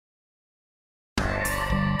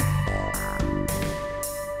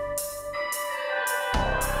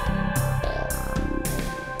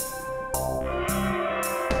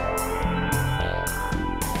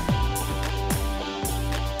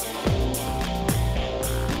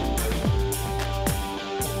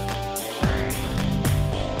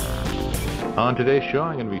On today's show,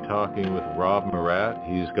 I'm going to be talking with Rob Morat.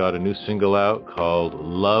 He's got a new single out called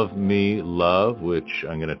Love Me Love, which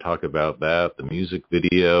I'm going to talk about that, the music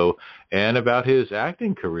video, and about his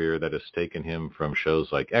acting career that has taken him from shows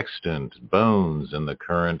like Extant, Bones, and the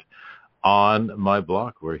current On My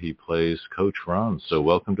Block, where he plays Coach Ron. So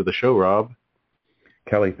welcome to the show, Rob.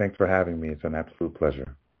 Kelly, thanks for having me. It's an absolute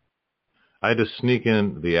pleasure. I had to sneak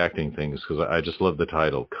in the acting things because I just love the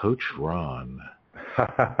title, Coach Ron.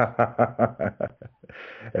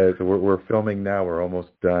 So we're filming now. We're almost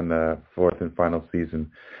done. Fourth and final season.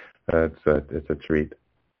 It's a treat.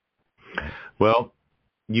 Well,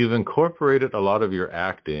 you've incorporated a lot of your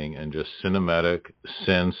acting and just cinematic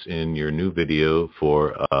sense in your new video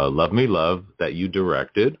for Love Me Love that you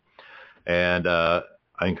directed. And I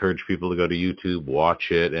encourage people to go to YouTube,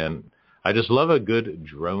 watch it. And I just love a good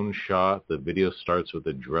drone shot. The video starts with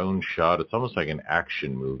a drone shot. It's almost like an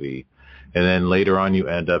action movie. And then later on, you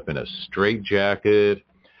end up in a straitjacket.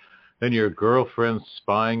 Then your girlfriend's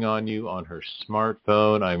spying on you on her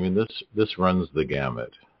smartphone. I mean, this runs the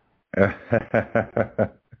gamut.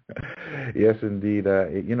 Yes, indeed.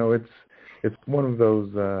 It's one of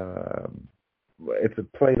those. It's a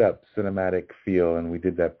played up cinematic feel, and we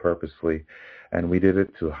did that purposely, and we did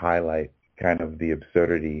it to highlight kind of the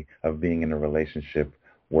absurdity of being in a relationship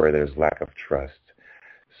where there's lack of trust.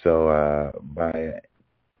 So by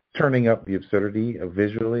turning up the absurdity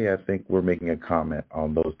visually, I think we're making a comment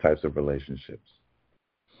on those types of relationships.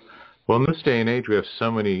 Well, in this day and age, we have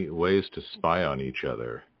so many ways to spy on each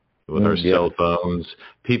other with our cell phones,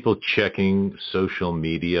 people checking social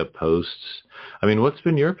media posts. I mean, what's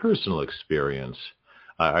been your personal experience?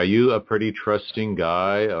 Are you a pretty trusting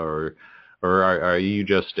guy, or are you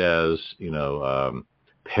just as,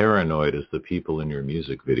 paranoid as the people in your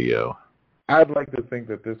music video? I'd like to think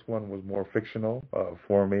that this one was more fictional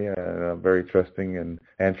for me, and very trusting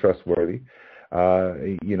and trustworthy.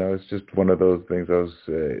 It's just one of those things that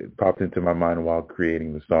was popped into my mind while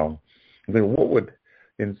creating the song. I think, what would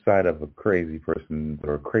inside of a crazy person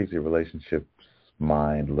or a crazy relationship's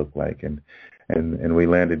mind look like? And we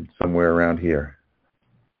landed somewhere around here.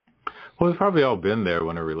 Well, we've probably all been there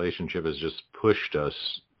when a relationship has just pushed us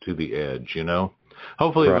to the edge,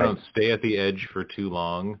 Hopefully we don't stay at the edge for too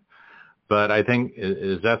long. But I think,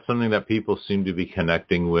 is that something that people seem to be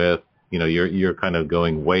connecting with? You're kind of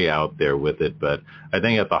going way out there with it, but I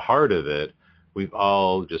think at the heart of it, we've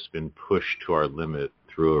all just been pushed to our limit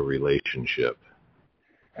through a relationship.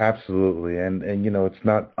 Absolutely. And it's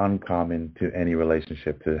not uncommon to any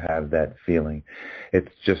relationship to have that feeling. It's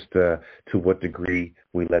just to what degree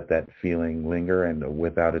we let that feeling linger and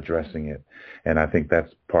without addressing it. And I think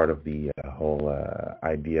that's part of the whole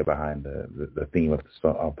idea behind the theme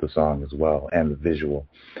of the song as well, and the visual.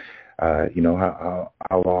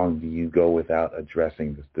 How long do you go without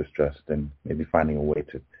addressing this distrust and maybe finding a way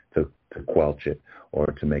to quelch it or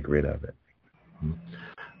to make rid of it?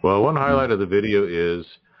 Well, one highlight of the video is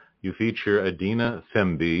you feature Adina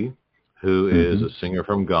Thembi, who is a singer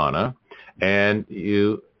from Ghana, and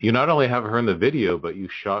you not only have her in the video, but you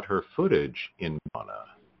shot her footage in Ghana.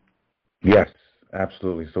 Yes,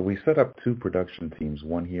 absolutely. So we set up two production teams,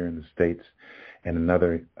 one here in the States and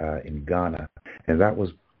another in Ghana, and that was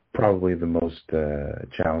probably the most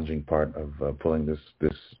challenging part of pulling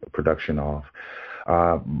this production off.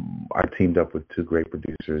 I teamed up with two great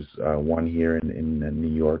producers, one here in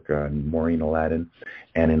New York, Maureen Aladdin,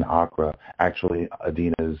 and in Accra, actually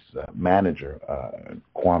Adina's manager,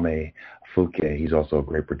 Kwame Fuke. He's also a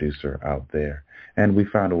great producer out there. And we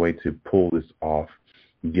found a way to pull this off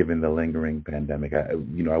given the lingering pandemic. I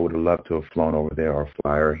would have loved to have flown over there or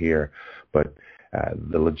fly her here, but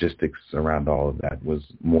the logistics around all of that was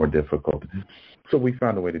more difficult. So we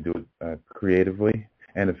found a way to do it creatively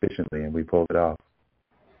and efficiently, and we pulled it off.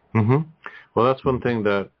 Mm-hmm. Well, that's one thing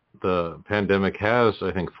that the pandemic has,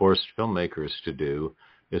 I think, forced filmmakers to do,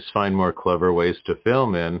 is find more clever ways to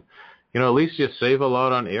film. And, at least you save a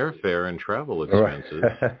lot on airfare and travel expenses.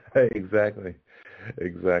 Exactly.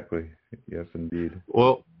 Yes, indeed.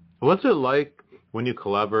 Well, what's it like when you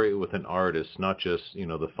collaborate with an artist, not just,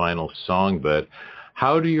 the final song, but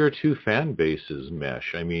how do your two fan bases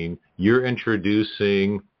mesh? I mean, you're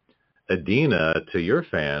introducing Adina to your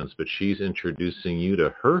fans, but she's introducing you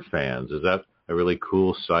to her fans. Is that a really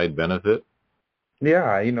cool side benefit?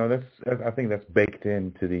 Yeah, I think that's baked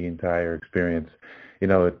into the entire experience.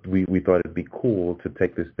 We thought it'd be cool to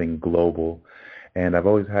take this thing global, and I've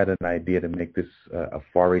always had an idea to make this a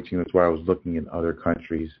far-reaching. That's why I was looking in other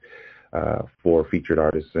countries for featured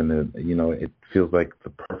artists, and it feels like the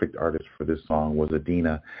perfect artist for this song was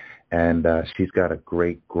Adina, and she's got a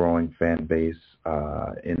great growing fan base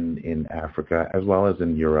in Africa as well as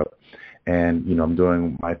in Europe, And, I'm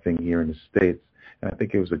doing my thing here in the States. And I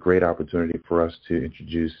think it was a great opportunity for us to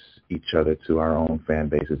introduce each other to our own fan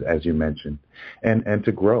bases, as you mentioned, and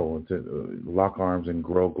to grow, to lock arms and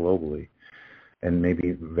grow globally, and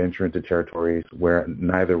maybe venture into territories where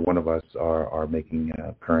neither one of us are making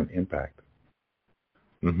a current impact.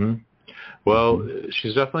 Mm-hmm. Well,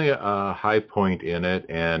 she's definitely a high point in it,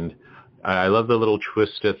 and I love the little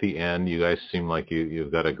twist at the end. You guys seem like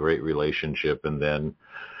you've got a great relationship, and then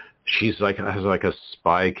she's has a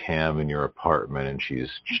spy cam in your apartment, and she's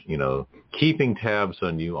keeping tabs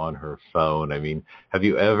on you on her phone. I mean, have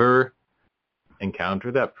you ever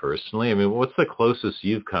encountered that personally? I mean, what's the closest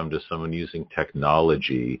you've come to someone using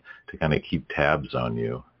technology to kind of keep tabs on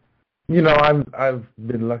you? I've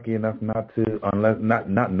been lucky enough not to, unless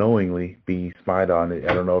not knowingly, be spied on.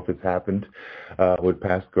 I don't know if it's happened with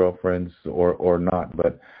past girlfriends or not,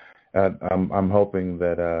 but I'm hoping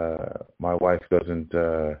that my wife doesn't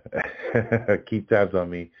keep tabs on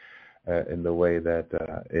me in the way that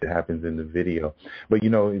it happens in the video. But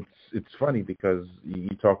it's funny because you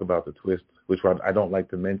talk about the twist, which I don't like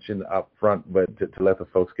to mention up front, but to let the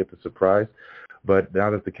folks get the surprise. But now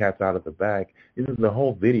that the cat's out of the bag, the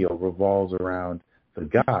whole video revolves around the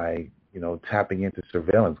guy, tapping into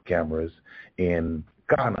surveillance cameras in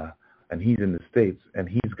Ghana, and he's in the States, and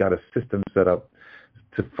he's got a system set up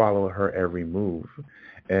to follow her every move.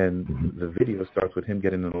 And the video starts with him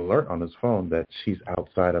getting an alert on his phone that she's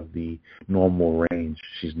outside of the normal range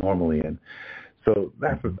she's normally in. So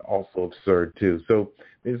that's also absurd, too. So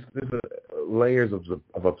there's layers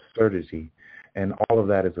of absurdity, and all of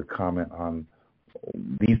that is a comment on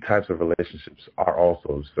these types of relationships are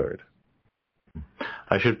also absurd.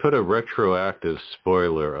 I should put a retroactive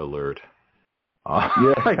spoiler alert.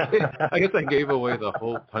 Yeah. I guess I gave away the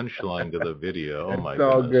whole punchline to the video. Oh my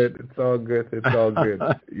goodness. It's all good.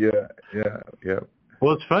 Yeah.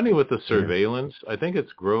 Well, it's funny with the surveillance. I think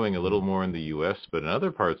it's growing a little more in the U.S., but in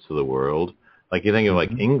other parts of the world, like you think of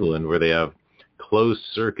like England, where they have closed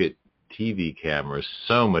circuit TV cameras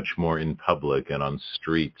so much more in public and on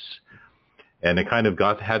streets. And it kind of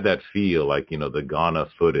had that feel like, the Ghana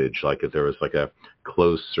footage, like if there was like a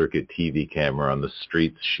closed circuit TV camera on the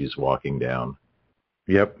streets she's walking down.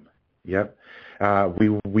 Yep.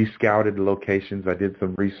 We scouted locations. I did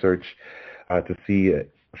some research to see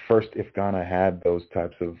first if Ghana had those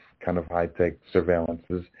types of kind of high-tech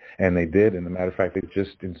surveillances, and they did. And as a matter of fact, they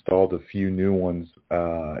just installed a few new ones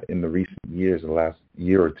in the recent years, the last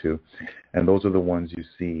year or two, and those are the ones you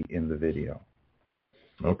see in the video.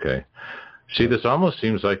 Okay. See, this almost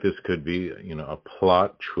seems like this could be, a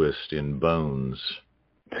plot twist in Bones.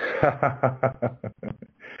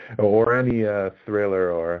 Or any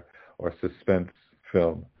thriller or suspense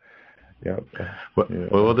film. Yep.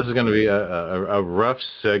 Well, this is going to be a rough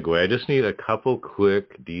segue. I just need a couple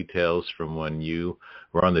quick details from when you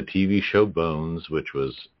were on the TV show Bones, which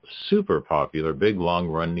was super popular, big,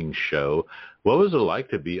 long-running show. What was it like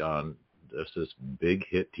to be on this big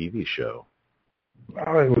hit TV show?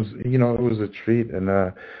 Oh, it was a treat and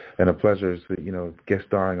a pleasure. So, guest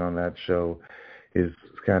starring on that show is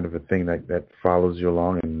kind of a thing that follows you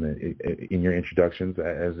along in your introductions,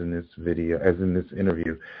 as in this video, as in this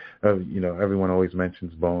interview. Everyone always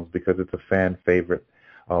mentions Bones because it's a fan favorite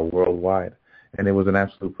worldwide, and it was an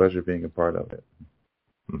absolute pleasure being a part of it.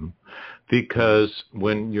 Mm-hmm. Because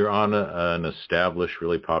when you're on an established,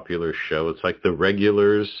 really popular show, it's like the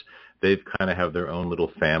regulars, they've kind of have their own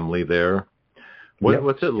little family there.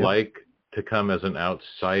 What's it like to come as an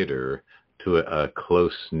outsider to a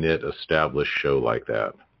close-knit, established show like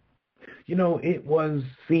that? It was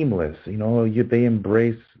seamless. They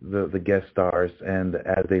embrace the guest stars, and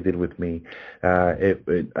as they did with me, I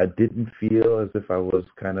didn't feel as if I was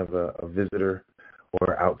kind of a visitor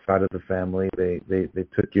or outside of the family. They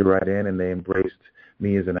took you right in, and they embraced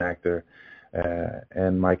me as an actor,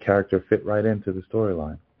 and my character fit right into the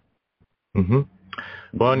storyline. Mm-hmm.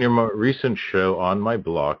 Well, on your more recent show, On My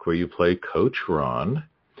Block, where you play Coach Ron,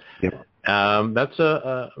 that's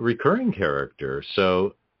a recurring character.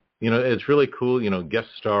 So, it's really cool, guest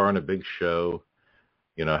star on a big show,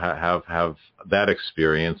 have that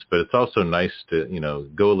experience. But it's also nice to,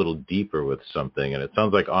 go a little deeper with something. And it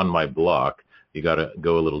sounds like On My Block, you got to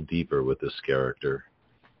go a little deeper with this character.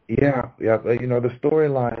 Yeah. The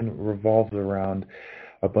storyline revolves around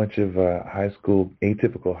a bunch of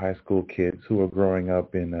atypical high school kids who are growing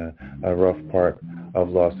up in a rough part of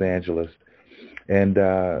Los Angeles. And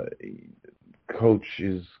Coach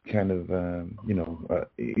is kind of,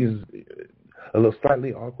 is a little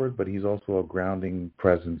slightly awkward, but he's also a grounding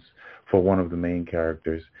presence for one of the main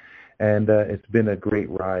characters. And it's been a great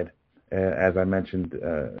ride. as I mentioned,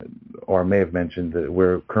 or may have mentioned, that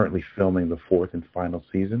we're currently filming the fourth and final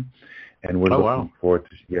season, and we're looking forward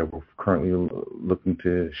to. Yeah, we're currently looking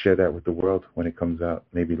to share that with the world when it comes out,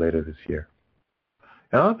 maybe later this year.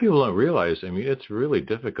 A lot of people don't realize. I mean, it's really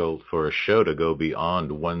difficult for a show to go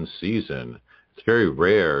beyond one season. It's very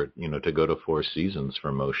rare, to go to 4 seasons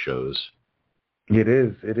for most shows. It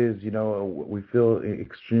is. It is. We feel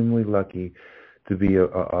extremely lucky to be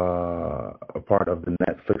a part of the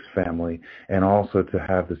Netflix family, and also to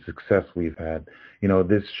have the success we've had.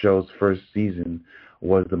 This show's first season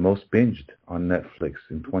was the most binged on Netflix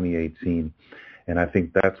in 2018, and I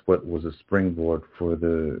think that's what was a springboard for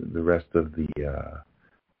the rest of the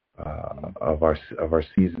of our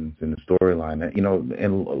seasons in the storyline.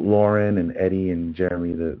 And Lauren and Eddie and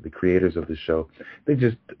Jeremy, the creators of the show,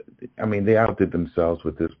 they outdid themselves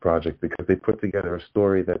with this project, because they put together a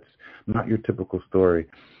story that's not your typical story,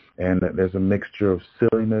 and there's a mixture of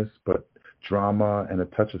silliness but drama and a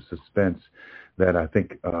touch of suspense that I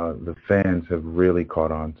think the fans have really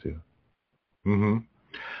caught on to. Mm-hmm.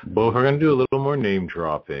 Well, we're going to do a little more name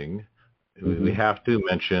dropping. Mm-hmm. We have to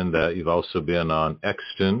mention that you've also been on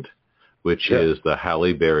Extant, which is the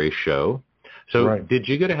Halle Berry show. So Did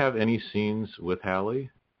you get to have any scenes with Halle?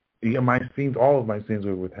 Yeah, all of my scenes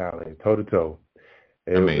were with Halle, toe to toe.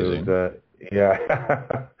 Amazing.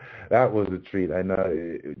 That was a treat. I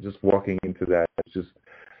know, just walking into that, it's just,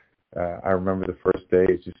 I remember the first day,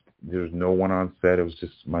 there was no one on set. It was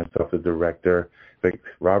just myself, the director. It's like,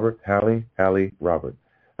 Robert, Halle, Robert.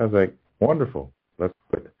 I was like, wonderful. Let's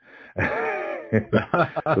quit. That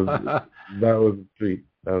was a treat.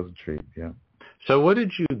 Yeah. So what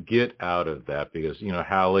did you get out of that? Because,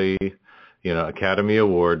 Halle, Academy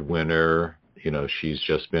Award winner, she's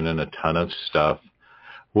just been in a ton of stuff.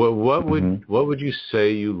 What would you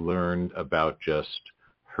say you learned about just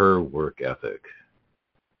her work ethic?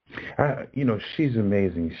 She's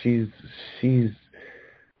amazing. She's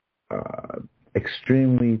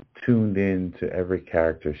extremely tuned in to every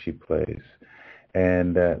character she plays,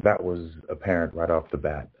 and that was apparent right off the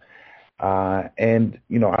bat. And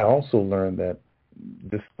I also learned that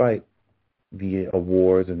despite the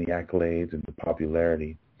awards and the accolades and the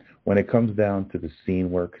popularity, when it comes down to the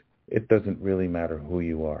scene work, it doesn't really matter who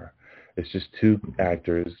you are. It's just 2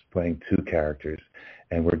 actors playing 2 characters,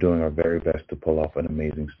 and we're doing our very best to pull off an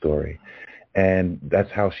amazing story. And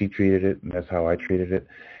that's how she treated it, and that's how I treated it,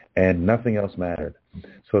 and nothing else mattered.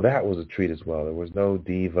 So that was a treat as well. There was no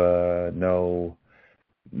diva,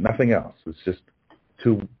 nothing else. It's just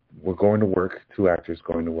 2. We're going to work, 2 actors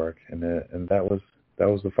going to work, and that was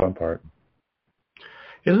the fun part.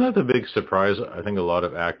 Isn't that the big surprise I think a lot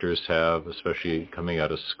of actors have, especially coming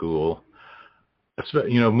out of school?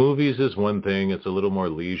 Movies is one thing, it's a little more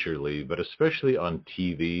leisurely, but especially on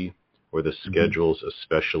TV, where the schedule's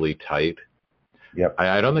especially tight. Yep.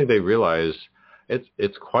 I don't think they realize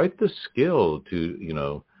it's quite the skill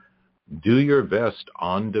to, do your best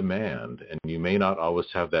on demand, and you may not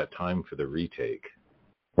always have that time for the retake.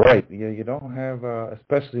 Right. Yeah, you don't have,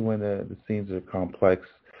 especially when the scenes are complex,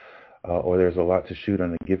 or there's a lot to shoot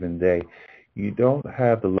on a given day, you don't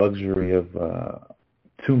have the luxury of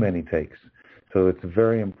too many takes. So it's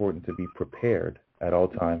very important to be prepared at all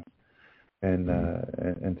times, and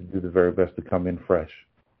to do the very best to come in fresh.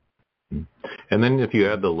 And then if you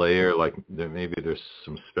add the layer, like maybe there's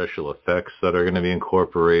some special effects that are going to be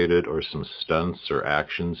incorporated, or some stunts or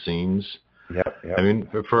action scenes. Yep. I mean,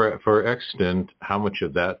 for Extant, how much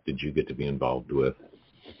of that did you get to be involved with?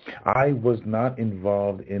 I was not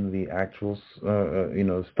involved in the actual,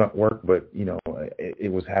 stunt work, but,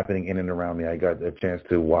 it was happening in and around me. I got a chance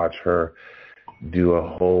to watch her do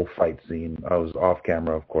a whole fight scene. I was off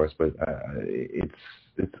camera, of course, but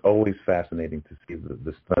it's always fascinating to see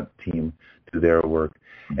the stunt team do their work,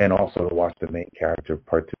 and also to watch the main character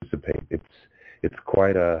participate. It's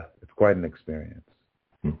quite an experience.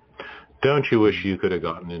 Don't you wish you could have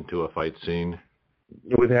gotten into a fight scene?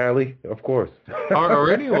 With Halle, of course.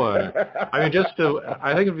 or anyone. I mean,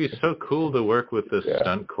 I think it'd be so cool to work with the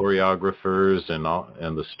stunt choreographers and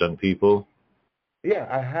the stunt people. Yeah,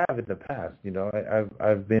 I have in the past.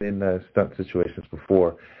 I've been in stunt situations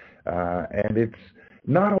before, and it's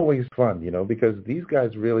not always fun, because these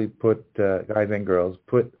guys really guys and girls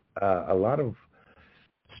put a lot of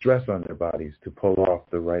stress on their bodies to pull off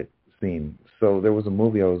the right scene. So there was a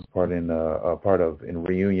movie I was part of in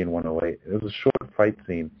Reunion 108. It was a short fight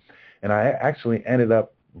scene, and I actually ended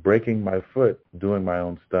up breaking my foot doing my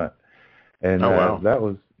own stunt. And wow. So that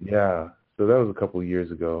was a couple of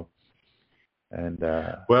years ago. And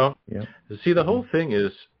see, the whole thing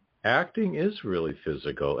is acting is really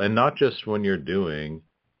physical, and not just when you're doing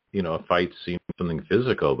a fight scene, something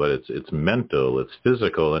physical, but it's mental, it's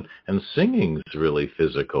physical, and singing's really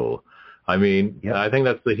physical. I mean, Yep. I think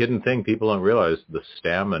that's the hidden thing. People don't realize the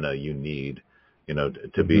stamina you need,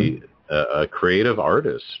 to be a creative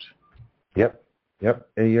artist. Yep.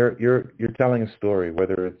 And you're telling a story,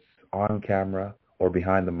 whether it's on camera or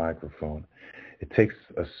behind the microphone. It takes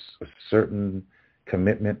a certain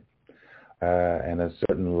commitment and a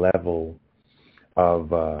certain level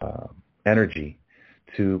of energy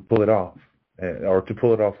to pull it off, or to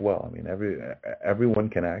pull it off well. I mean, everyone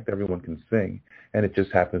can act, everyone can sing, and it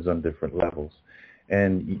just happens on different levels.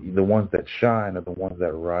 And the ones that shine are the ones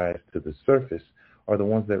that rise to the surface, are the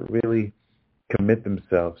ones that really commit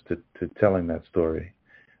themselves to telling that story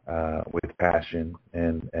with passion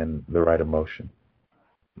and the right emotion.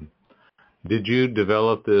 Did you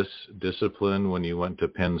develop this discipline when you went to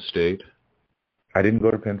Penn State? I didn't go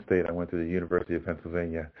to Penn State. I went to the University of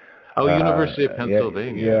Pennsylvania. Oh, University of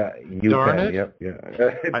Pennsylvania. Yeah, UPenn. Darn it. Yep.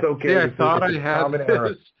 It's okay. I thought I had common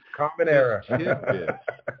error. Common error.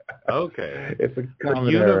 Okay. It's a common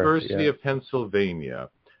the error. University of Pennsylvania.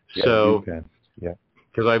 Yeah, So, UPenn. Yeah.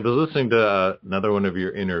 Because I was listening to another one of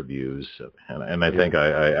your interviews, and I think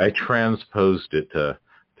I transposed it to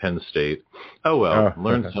Penn State. Oh, well,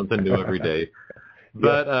 learn something new every day.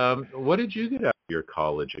 But what did you get out of your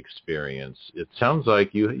college experience? It sounds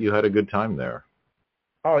like you had a good time there.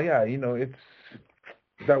 Oh, yeah.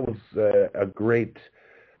 That was a great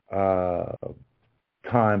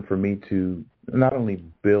time for me to not only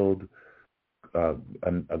build a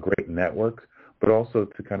great network, but also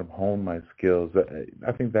to kind of hone my skills.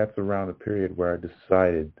 I think that's around a period where I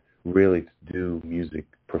decided really to do music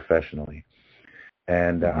professionally.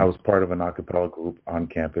 And I was part of an a cappella group on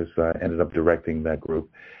campus. I ended up directing that group.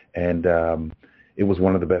 And it was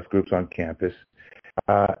one of the best groups on campus.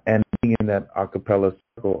 And being in that a cappella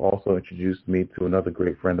circle also introduced me to another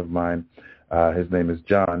great friend of mine. His name is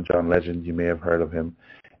John Legend. You may have heard of him.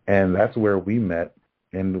 And that's where we met.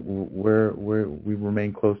 And we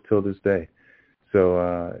remain close till this day.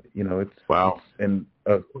 So, it's wow. And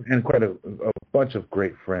quite a bunch of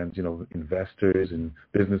great friends, investors and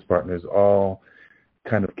business partners, all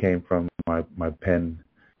kind of came from my Penn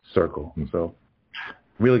circle. So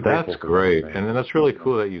really grateful. That's great. And that's really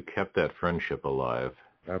cool that you kept that friendship alive.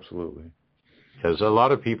 Absolutely. Because a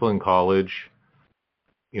lot of people in college,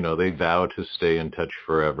 they vow to stay in touch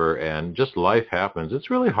forever, and just life happens. It's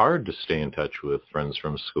really hard to stay in touch with friends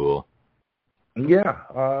from school. Yeah,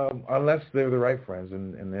 unless they're the right friends,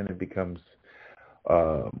 and then it becomes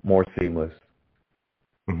more seamless.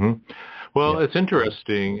 Mm-hmm. Well, It's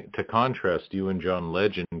interesting to contrast you and John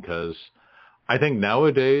Legend, because I think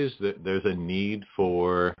nowadays there's a need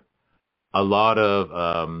for a lot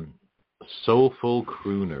of soulful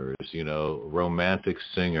crooners, romantic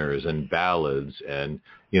singers and ballads, and,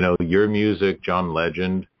 your music, John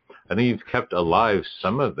Legend. I think you've kept alive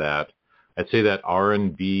some of that. I'd say that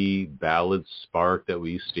R&B ballad spark that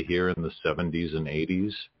we used to hear in the 70s and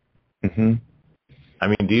 80s. Mm-hmm. I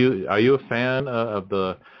mean, are you a fan of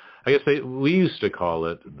the, I guess we used to call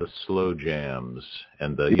it the slow jams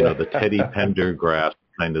and the Teddy Pendergrass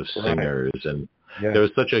kind of singers. Right. And there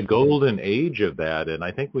was such a golden age of that, and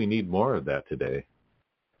I think we need more of that today.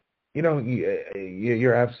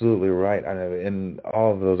 You're absolutely right. And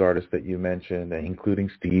all of those artists that you mentioned, including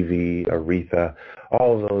Stevie, Aretha,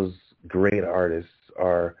 all of those great artists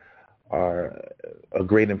are a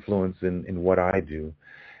great influence in what I do.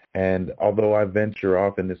 And although I venture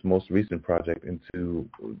off in this most recent project into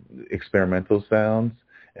experimental sounds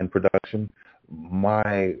and production,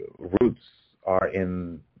 my roots are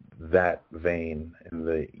in that vein, in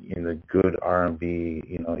the good R&B,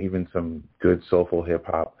 even some good soulful hip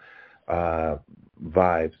hop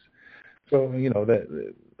vibes. So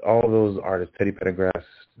that all those artists, Teddy Pendergrass,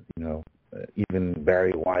 even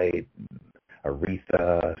Barry White,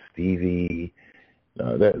 Aretha, Stevie,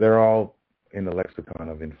 they're all in the lexicon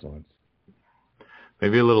of influence.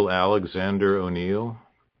 Maybe a little Alexander O'Neal,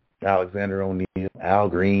 Al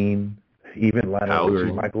Green, even Lionel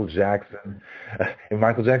Richie, Michael Jackson. And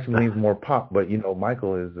Michael Jackson leans more pop, but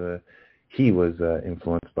Michael he was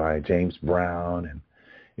influenced by James Brown, and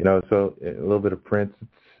so a little bit of Prince.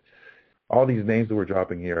 All these names that we're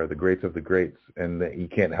dropping here are the greats of the greats, and you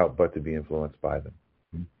can't help but to be influenced by them.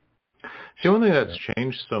 See, one thing that's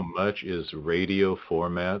changed so much is radio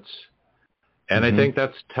formats. And I think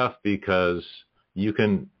that's tough because you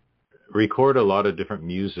can record a lot of different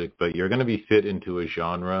music, but you're going to be fit into a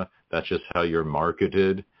genre. That's just how you're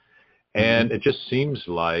marketed. And it just seems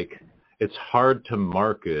like it's hard to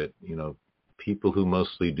market, people who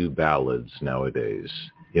mostly do ballads nowadays.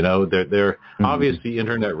 You know, they're obviously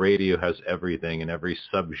internet radio has everything and every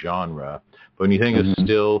subgenre, but when you think of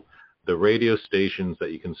still the radio stations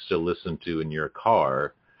that you can still listen to in your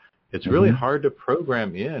car, it's really hard to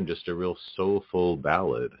program in just a real soulful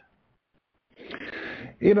ballad.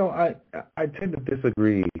 You know, I tend to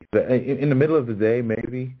disagree. In the middle of the day,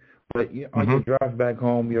 maybe, but on your drive back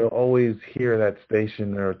home, you'll always hear that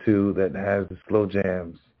station or two that has the slow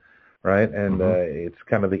jams, right? And it's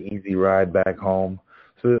kind of the easy ride back home.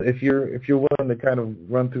 So if you're willing to kind of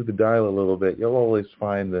run through the dial a little bit, you'll always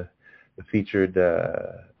find the featured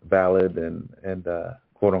ballad and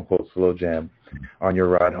quote unquote slow jam on your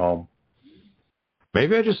ride home.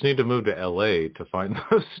 Maybe I just need to move to L.A. to find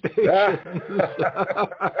those stations.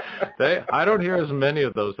 I don't hear as many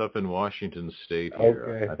of those up in Washington State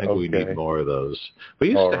here. I think we need more of those.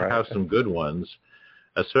 We used to have some good ones,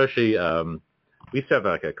 especially we used to have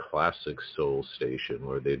like a classic soul station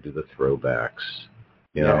where they do the throwbacks.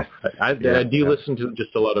 You know, do you listen to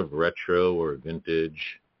just a lot of retro or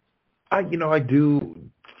vintage? I do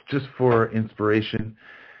just for inspiration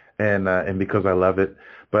and because I love it.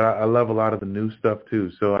 But I love a lot of the new stuff too.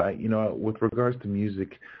 So with regards to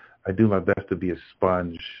music, I do my best to be a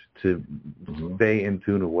sponge to stay in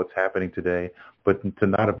tune with what's happening today, but to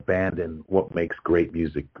not abandon what makes great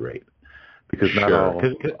music great. Because not all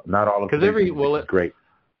of it is great.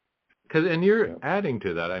 And you're adding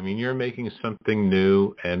to that. I mean, you're making something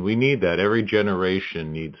new, and we need that. Every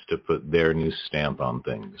generation needs to put their new stamp on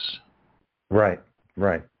things. Right.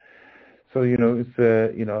 So, it's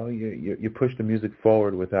you push the music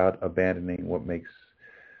forward without abandoning what makes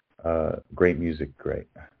great music great.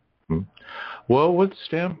 Well, what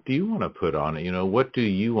stamp do you want to put on it? What do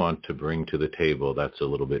you want to bring to the table that's a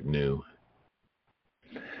little bit new?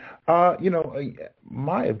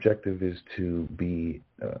 My objective is to be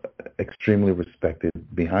extremely respected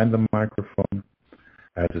behind the microphone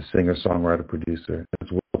as a singer, songwriter, producer, as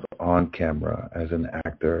well as on camera as an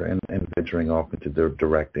actor and venturing off into the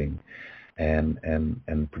directing and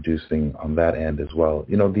producing on that end as well.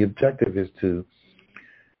 The objective is to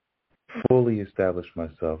fully establish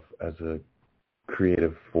myself as a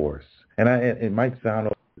creative force. And it might sound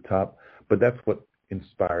over the top, but that's what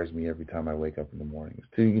inspires me every time I wake up in the morning, is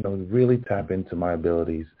to, really tap into my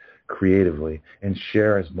abilities creatively and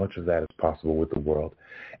share as much of that as possible with the world,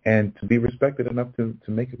 and to be respected enough to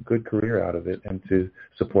make a good career out of it and to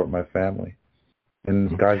support my family. And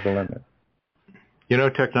the sky's the limit.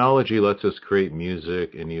 Technology lets us create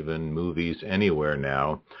music and even movies anywhere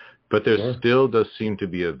now, but there still does seem to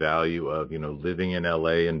be a value of, living in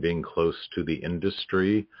LA and being close to the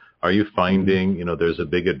industry. Are you finding, there's a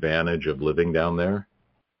big advantage of living down there?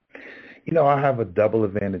 I have a double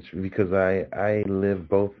advantage because I live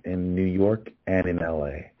both in New York and in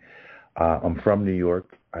LA. I'm from New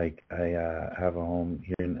York. I have a home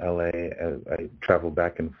here in LA. I travel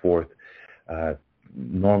back and forth,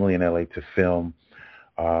 normally in LA to film.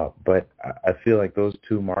 But I feel like those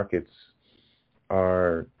two markets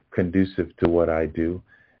are conducive to what I do,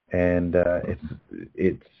 and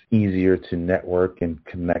it's easier to network and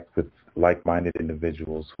connect with like-minded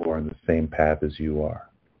individuals who are on the same path as you are.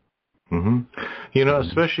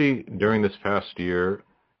 Especially during this past year,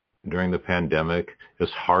 during the pandemic,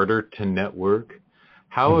 it's harder to network.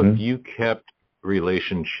 How have you kept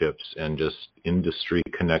relationships and just industry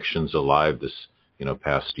connections alive this,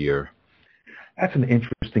 past year? That's an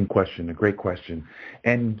interesting question, a great question.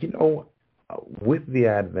 And, with the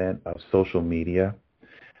advent of social media,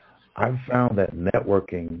 I've found that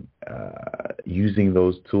networking, using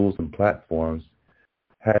those tools and platforms,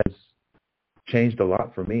 has changed a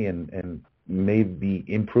lot for me and maybe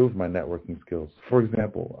improved my networking skills. For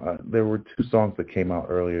example, there were two songs that came out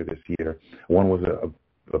earlier this year. One was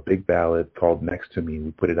a big ballad called Next to Me.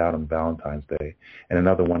 We put it out on Valentine's Day. And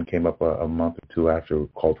another one came up a month or two after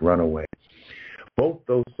called Runaway. Both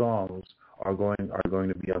those songs are going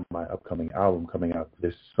to be on my upcoming album coming out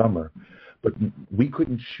this summer, but we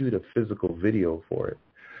couldn't shoot a physical video for it.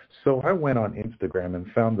 So I went on Instagram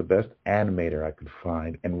and found the best animator I could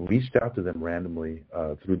find and reached out to them randomly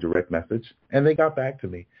through direct message, and they got back to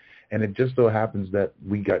me. And it just so happens that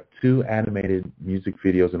we got two animated music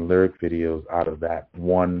videos and lyric videos out of that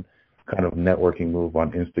one kind of networking move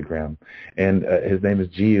on Instagram. And his name is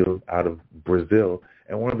Gio out of Brazil,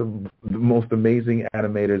 and one of the most amazing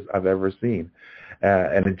animators I've ever seen.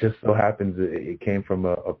 And it just so happens it came from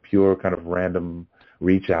a pure kind of random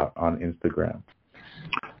reach out on Instagram.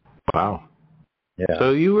 Wow. Yeah.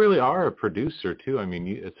 So you really are a producer too. I mean,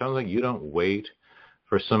 it sounds like you don't wait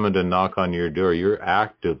for someone to knock on your door. You're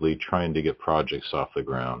actively trying to get projects off the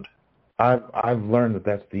ground. I've learned that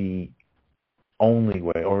that's the only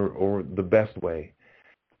way or the best way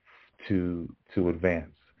to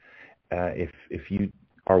advance. If you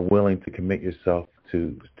are willing to commit yourself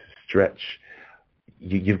to stretch,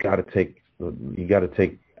 you've got to take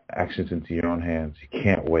actions into your own hands. You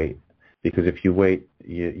can't wait, because if you wait,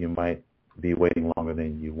 you might be waiting longer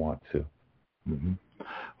than you want to. Mm-hmm.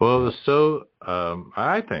 Well, so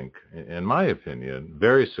I think, in my opinion,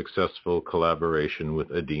 very successful collaboration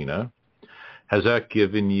with Adina. Has that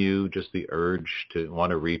given you just the urge to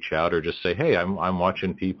want to reach out, or just say, hey, I'm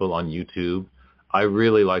watching people on YouTube. I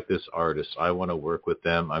really like this artist. I want to work with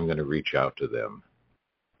them. I'm going to reach out to them.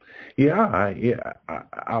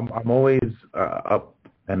 I'm always up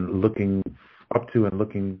and looking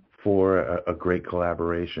for a great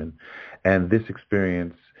collaboration, and this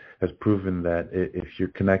experience has proven that if you're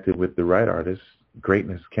connected with the right artist,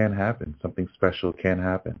 greatness can happen. Something special can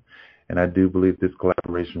happen. And I do believe this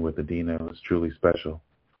collaboration with Adina was truly special.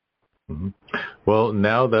 Mm-hmm. Well,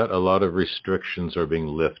 now that a lot of restrictions are being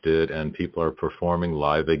lifted and people are performing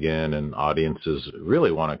live again, and audiences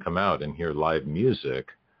really want to come out and hear live music,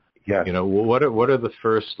 yes. What are the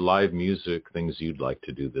first live music things you'd like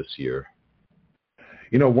to do this year?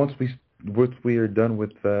 Once we are done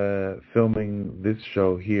with filming this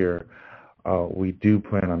show here, we do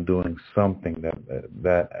plan on doing something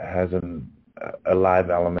that has a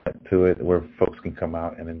live element to it, where folks can come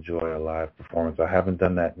out and enjoy a live performance. I haven't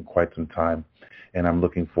done that in quite some time, and I'm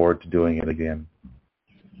looking forward to doing it again.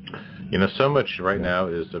 So much right now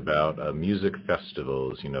is about music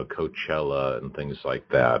festivals, Coachella and things like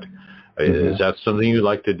that. Mm-hmm. Is that something you'd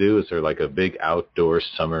like to do? Is there like a big outdoor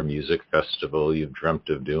summer music festival you've dreamt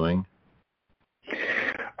of doing?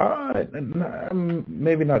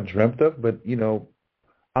 Maybe not dreamt of, but,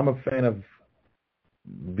 I'm a fan of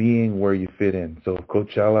being where you fit in. So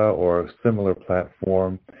Coachella or a similar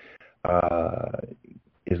platform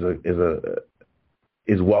is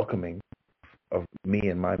welcoming of me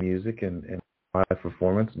and my music and my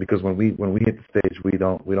performance, because when we hit the stage, we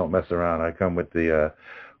don't mess around. I come with the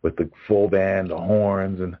full band, the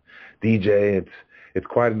horns, and DJ. It's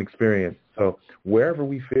quite an experience. So wherever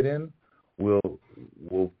we fit in, we'll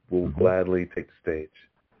gladly take the stage.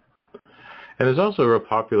 And it's also real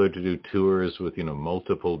popular to do tours with,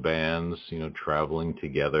 multiple bands, traveling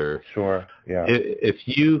together. Sure, yeah. If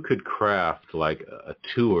you could craft like a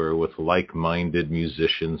tour with like-minded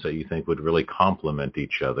musicians that you think would really complement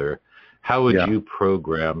each other, how would you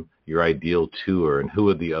program your ideal tour, and who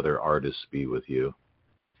would the other artists be with you?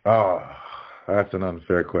 Oh, that's an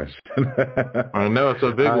unfair question. I know, it's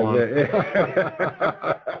a big one.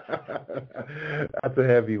 That's a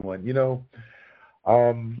heavy one.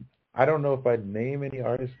 I don't know if I'd name any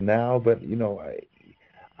artists now, but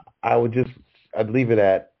I'd leave it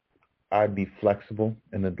at, I'd be flexible,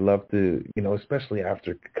 and I'd love to, especially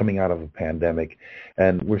after coming out of a pandemic,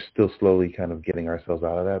 and we're still slowly kind of getting ourselves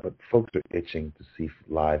out of that, but folks are itching to see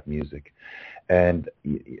live music. And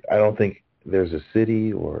I don't think there's a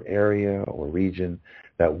city or area or region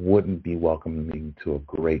that wouldn't be welcoming to a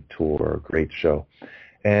great tour or a great show.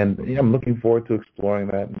 And I'm looking forward to exploring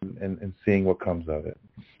that and seeing what comes of it.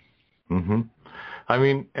 Mm-hmm. I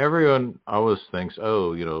mean, everyone always thinks,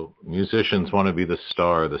 musicians want to be the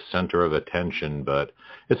star, the center of attention, but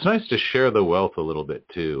it's nice to share the wealth a little bit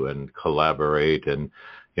too and collaborate. And,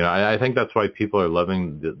 I think that's why people are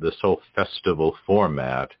loving this whole festival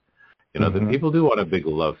format. The people do want a big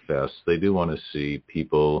love fest. They do want to see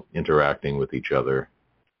people interacting with each other.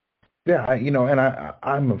 Yeah, and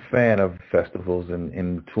I'm a fan of festivals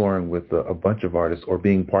and touring with a bunch of artists or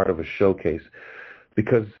being part of a showcase,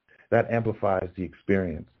 because that amplifies the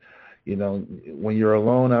experience. When you're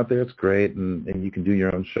alone out there, it's great, and you can do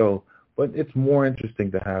your own show, but it's more interesting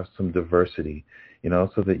to have some diversity,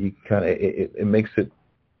 so that you kind of, it makes it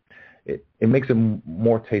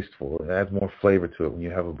more tasteful. It adds more flavor to it when you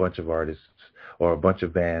have a bunch of artists or a bunch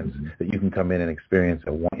of bands that you can come in and experience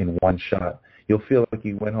in one shot. You'll feel like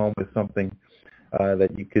you went home with something that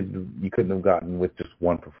you couldn't have gotten with just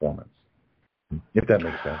one performance, if that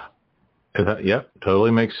makes sense. Yep,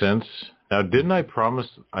 totally makes sense. Now, didn't I promise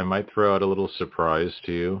I might throw out a little surprise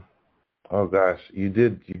to you? Oh gosh, you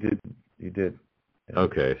did.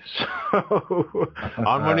 Okay, so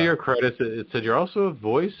on one of your credits, it said you're also a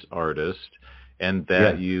voice artist, and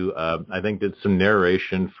that you, I think, did some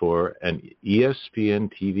narration for an ESPN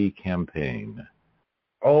TV campaign.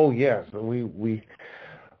 Oh yes, we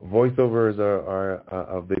voiceovers are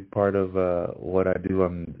a big part of what I do.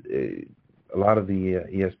 A lot of the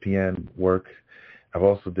ESPN work. I've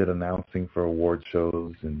also did announcing for award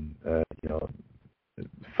shows and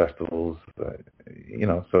festivals.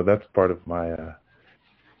 So that's part of my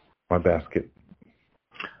my basket.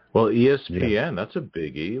 Well, ESPN, that's a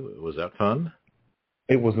biggie. Was that fun?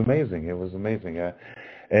 It was amazing. It was amazing,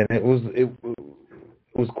 and it was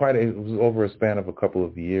over a span of a couple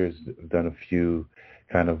of years. I've done a few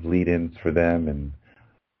kind of lead-ins for them and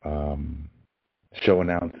show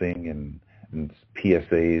announcing and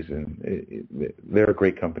PSAs, and they're a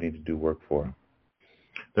great company to do work for.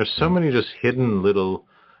 There's so many just hidden little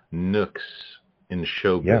nooks in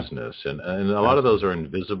show business, and a lot of those are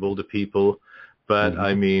invisible to people. But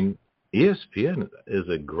I mean, ESPN is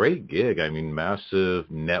a great gig. I mean,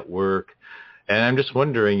 massive network. And I'm just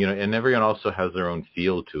wondering, and everyone also has their own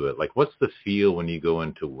feel to it. Like, what's the feel when you go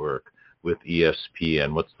into work with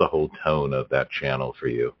ESPN? What's the whole tone of that channel for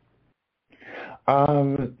you?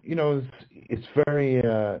 It's very,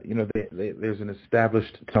 there's an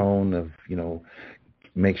established tone of,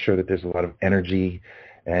 make sure that there's a lot of energy,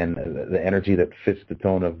 and the energy that fits the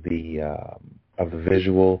tone of the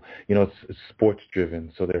visual. It's sports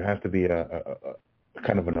driven, so there has to be a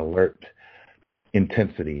kind of an alert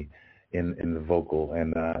intensity in the vocal,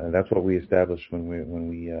 and that's what we establish when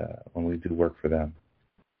we do work for them.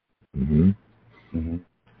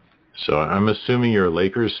 So I'm assuming you're a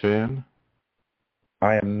Lakers fan.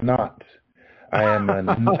 I am not. I am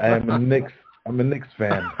a Knicks. I'm a Knicks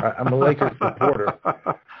fan. I'm a Lakers supporter.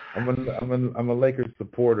 I'm a Lakers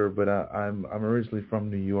supporter, but I'm originally from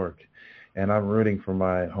New York, and I'm rooting for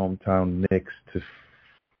my hometown Knicks to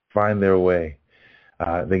find their way.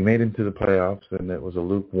 They made it to the playoffs, and it was a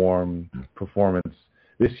lukewarm performance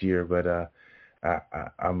this year, but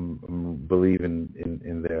I'm believing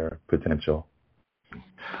in their potential.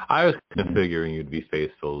 I was kind of figuring you'd be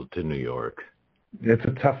faithful to New York. It's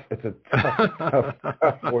a tough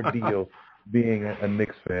ordeal being a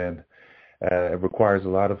Knicks fan. It requires a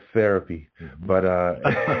lot of therapy, but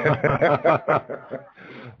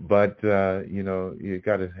you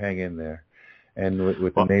got to hang in there. And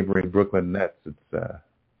with the neighboring Brooklyn Nets, it's.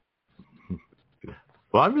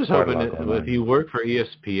 Well, I'm just hoping if you work for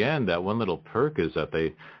ESPN, that one little perk is that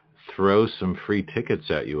they throw some free tickets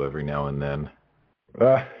at you every now and then.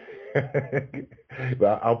 Well,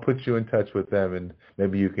 I'll put you in touch with them, and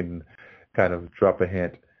maybe you can kind of drop a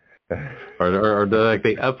hint. or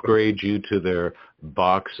they upgrade you to their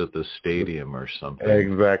box at the stadium or something.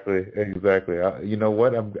 Exactly. You know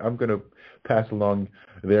what? I'm going to pass along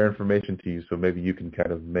their information to you, so maybe you can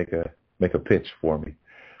kind of make a pitch for me.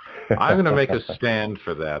 I'm going to make a stand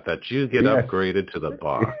for that you get upgraded to the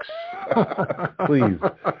box. Please.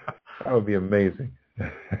 That would be amazing.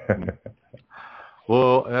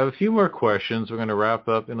 Well, I have a few more questions. We're going to wrap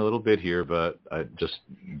up in a little bit here, but I just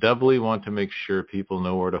doubly want to make sure people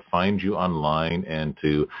know where to find you online and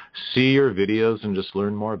to see your videos and just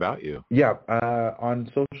learn more about you. Yeah, on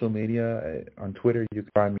social media, on Twitter, you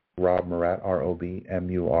can find me Rob Murat,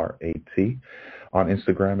 ROBMURAT. On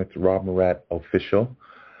Instagram, it's Rob Murat Official.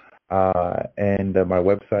 And my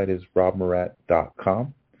website is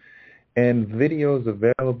robmurat.com. And videos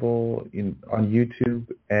available on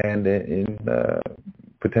YouTube and in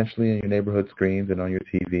potentially in your neighborhood screens and on your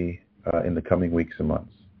TV in the coming weeks and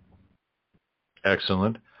months.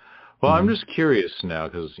 Excellent. Well, I'm just curious now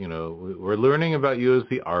because, we're learning about you as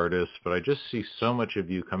the artist, but I just see so much of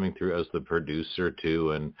you coming through as the producer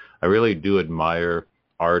too. And I really do admire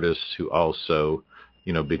artists who also,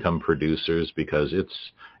 become producers because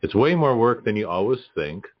it's way more work than you always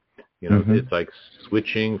think. It's like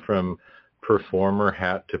switching from performer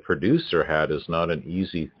hat to producer hat is not an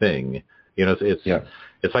easy thing.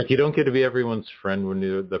 It's like you don't get to be everyone's friend when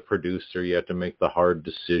you're the producer. You have to make the hard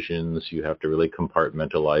decisions. You have to really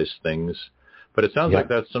compartmentalize things. But it sounds like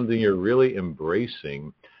that's something you're really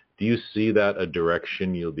embracing. Do you see that a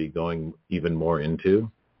direction you'll be going even more into?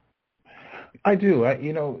 I do.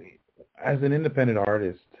 As an independent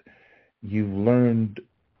artist, you've learned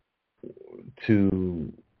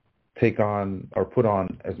to take on or put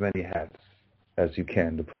on as many hats as you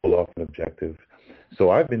can to pull off an objective. So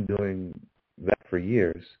I've been doing that for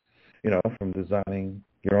years, from designing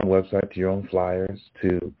your own website to your own flyers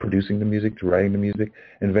to producing the music to writing the music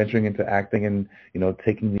and venturing into acting and,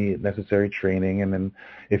 taking the necessary training. And then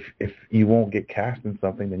if you won't get cast in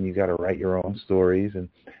something, then you got to write your own stories and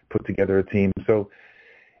put together a team. So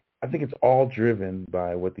I think it's all driven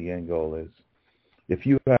by what the end goal is. If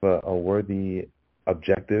you have a worthy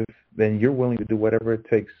objective, then you're willing to do whatever it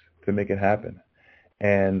takes to make it happen.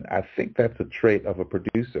 And I think that's a trait of a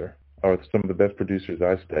producer, or some of the best producers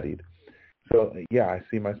I've studied. So, I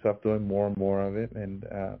see myself doing more and more of it and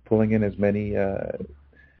pulling in as many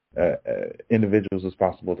individuals as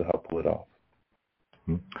possible to help pull it off.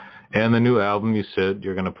 And the new album you said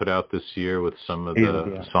you're going to put out this year with some of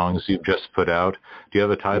the songs you've just put out. Do you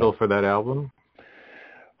have a title for that album?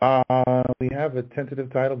 We have a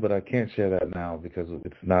tentative title, but I can't share that now because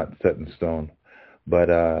it's not set in stone. But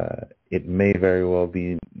it may very well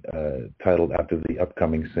be titled after the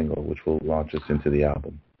upcoming single, which will launch us into the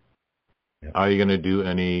album. Yeah. Are you going to do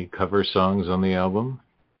any cover songs on the album?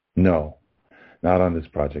 No, not on this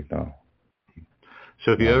project, no.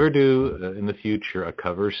 So if you ever do, in the future, a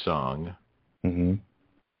cover song, mm-hmm.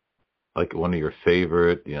 like one of your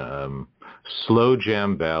favorite slow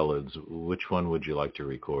jam ballads, which one would you like to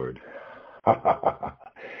record?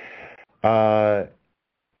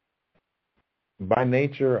 By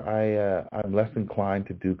nature, I'm less inclined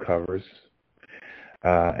to do covers,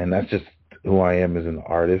 and that's just who I am as an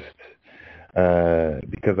artist.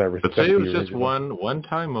 Because I respect. But say it was just one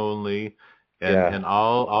time only, and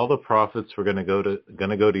all the profits were going to go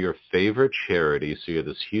to your favorite charity. So you have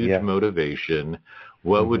this huge motivation.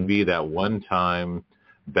 What would be that one time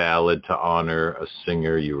ballad to honor a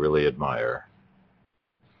singer you really admire?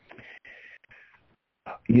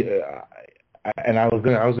 Yeah, and I was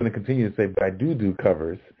going to continue to say, but I do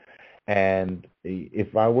covers, and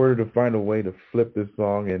if I were to find a way to flip this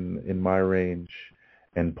song in my range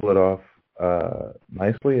and pull it off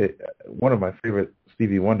nicely, one of my favorite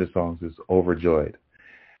Stevie Wonder songs is "Overjoyed,"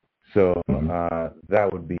 so that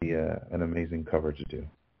would be an amazing cover to do.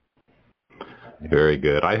 Very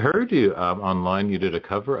good. I heard you online. You did a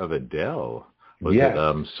cover of Adele. Was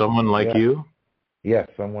it "Someone Like You"? Yes,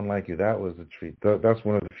 "Someone Like You." That was a treat. That's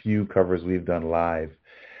one of the few covers we've done live,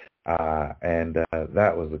 and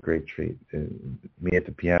that was a great treat. Me at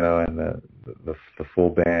the piano and the full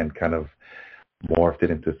band kind of morphed it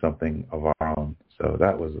into something of our own. So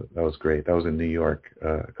that was great. That was in New York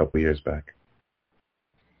a couple of years back.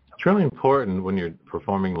 It's really important when you're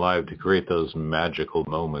performing live to create those magical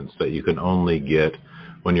moments that you can only get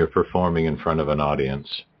when you're performing in front of an audience.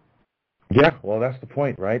 Yeah, well, that's the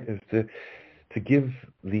point, right? Is to give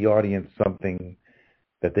the audience something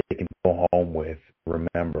that they can go home with,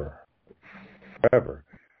 remember forever,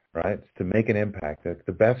 right? It's to make an impact.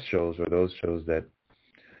 The best shows are those shows that,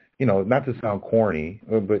 not to sound corny,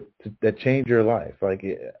 but that change your life. Like,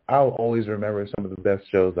 I'll always remember some of the best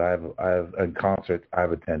shows and concerts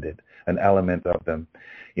I've attended, an element of them,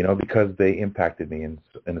 because they impacted me in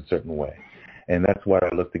a certain way. And that's what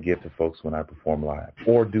I look to give to folks when I perform live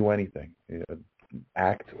or do anything,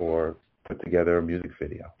 act or put together a music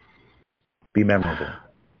video. Be memorable.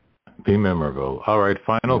 Be memorable. All right,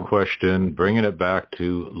 final question, bringing it back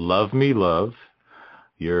to "Love Me Love,"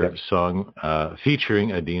 your song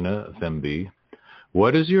featuring Adina Thembi.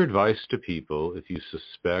 What is your advice to people if you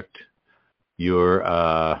suspect your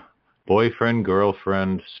boyfriend,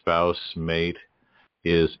 girlfriend, spouse, mate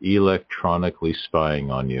is electronically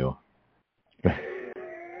spying on you?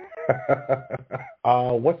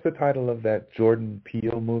 What's the title of that Jordan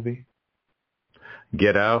Peele movie?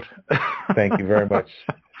 Get Out. Thank you very much.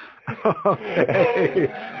 Okay.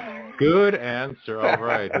 Good answer. All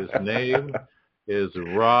right. His name is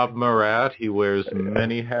Rob Marat. He wears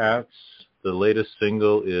many hats. The latest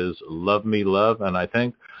single is "Love Me Love," and I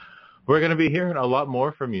think we're going to be hearing a lot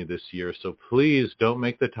more from you this year. So please don't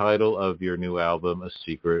make the title of your new album a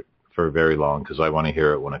secret for very long, because I want to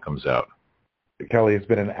hear it when it comes out. Kelly, it's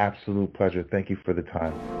been an absolute pleasure. Thank you for the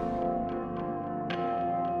time.